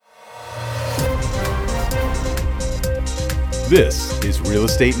This is Real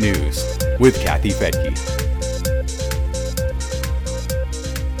Estate News with Kathy Fettke.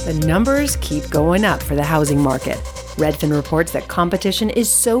 The numbers keep going up for the housing market. Redfin reports that competition is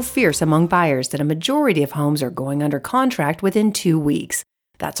so fierce among buyers that a majority of homes are going under contract within 2 weeks.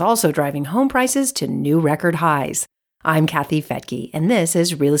 That's also driving home prices to new record highs. I'm Kathy Fettke, and this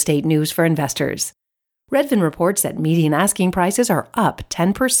is Real Estate News for Investors. Redfin reports that median asking prices are up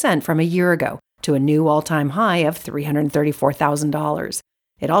 10% from a year ago to a new all-time high of $334,000.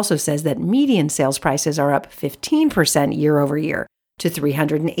 It also says that median sales prices are up 15% year over year to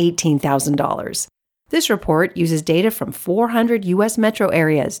 $318,000. This report uses data from 400 U.S. metro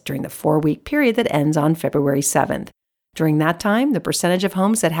areas during the 4-week period that ends on February 7th. During that time, the percentage of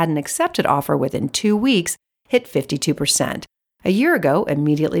homes that had an accepted offer within 2 weeks hit 52%. A year ago,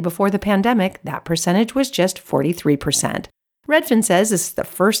 immediately before the pandemic, that percentage was just 43%. Redfin says this is the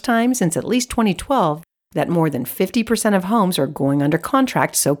first time since at least 2012 that more than 50% of homes are going under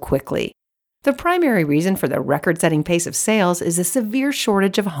contract so quickly. The primary reason for the record-setting pace of sales is a severe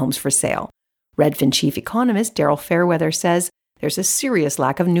shortage of homes for sale. Redfin chief economist Daryl Fairweather says there's a serious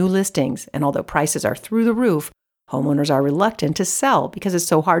lack of new listings, and although prices are through the roof, homeowners are reluctant to sell because it's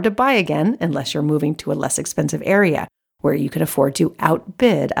so hard to buy again unless you're moving to a less expensive area where you can afford to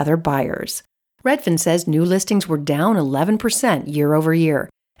outbid other buyers. Redfin says new listings were down 11% year over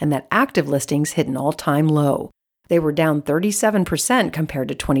year, and that active listings hit an all-time low. They were down 37% compared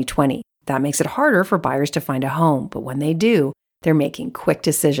to 2020. That makes it harder for buyers to find a home, but when they do, they're making quick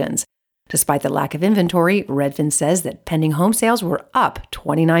decisions. Despite the lack of inventory, Redfin says that pending home sales were up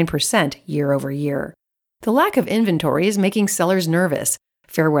 29% year over year. The lack of inventory is making sellers nervous.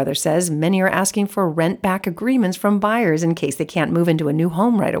 Fairweather says many are asking for rent-back agreements from buyers in case they can't move into a new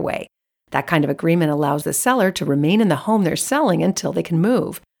home right away. That kind of agreement allows the seller to remain in the home they're selling until they can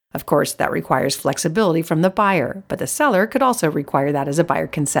move. Of course, that requires flexibility from the buyer, but the seller could also require that as a buyer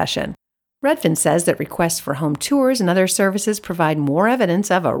concession. Redfin says that requests for home tours and other services provide more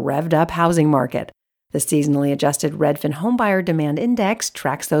evidence of a revved-up housing market. The seasonally adjusted Redfin Homebuyer Demand Index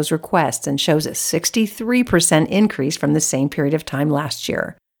tracks those requests and shows a 63% increase from the same period of time last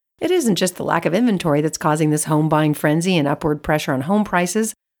year. It isn't just the lack of inventory that's causing this home buying frenzy and upward pressure on home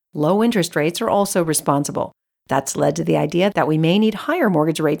prices. Low interest rates are also responsible. That's led to the idea that we may need higher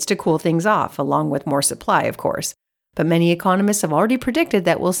mortgage rates to cool things off, along with more supply, of course. But many economists have already predicted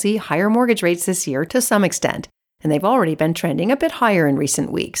that we'll see higher mortgage rates this year to some extent, and they've already been trending a bit higher in recent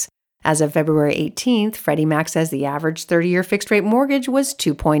weeks. As of February 18th, Freddie Mac says the average 30-year fixed-rate mortgage was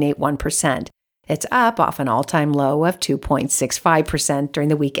 2.81%. It's up off an all-time low of 2.65% during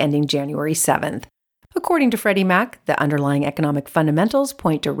the week ending January 7th. According to Freddie Mac, the underlying economic fundamentals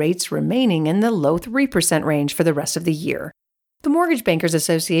point to rates remaining in the low 3% range for the rest of the year. The Mortgage Bankers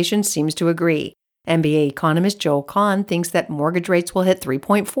Association seems to agree. MBA economist Joel Kahn thinks that mortgage rates will hit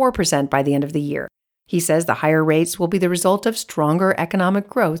 3.4% by the end of the year. He says the higher rates will be the result of stronger economic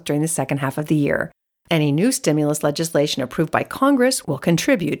growth during the second half of the year. Any new stimulus legislation approved by Congress will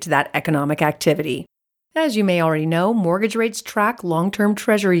contribute to that economic activity. As you may already know, mortgage rates track long-term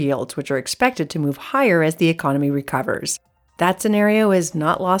Treasury yields, which are expected to move higher as the economy recovers. That scenario is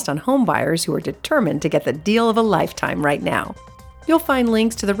not lost on home buyers who are determined to get the deal of a lifetime right now. You'll find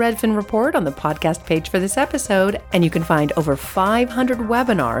links to the Redfin report on the podcast page for this episode, and you can find over 500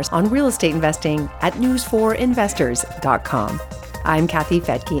 webinars on real estate investing at news4investors.com. I'm Kathy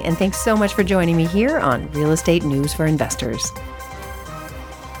Fettke, and thanks so much for joining me here on Real Estate News for Investors.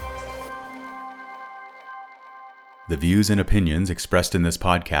 The views and opinions expressed in this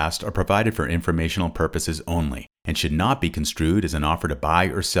podcast are provided for informational purposes only and should not be construed as an offer to buy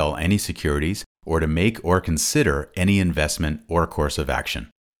or sell any securities or to make or consider any investment or course of action.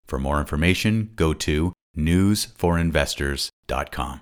 For more information, go to news4investors.com.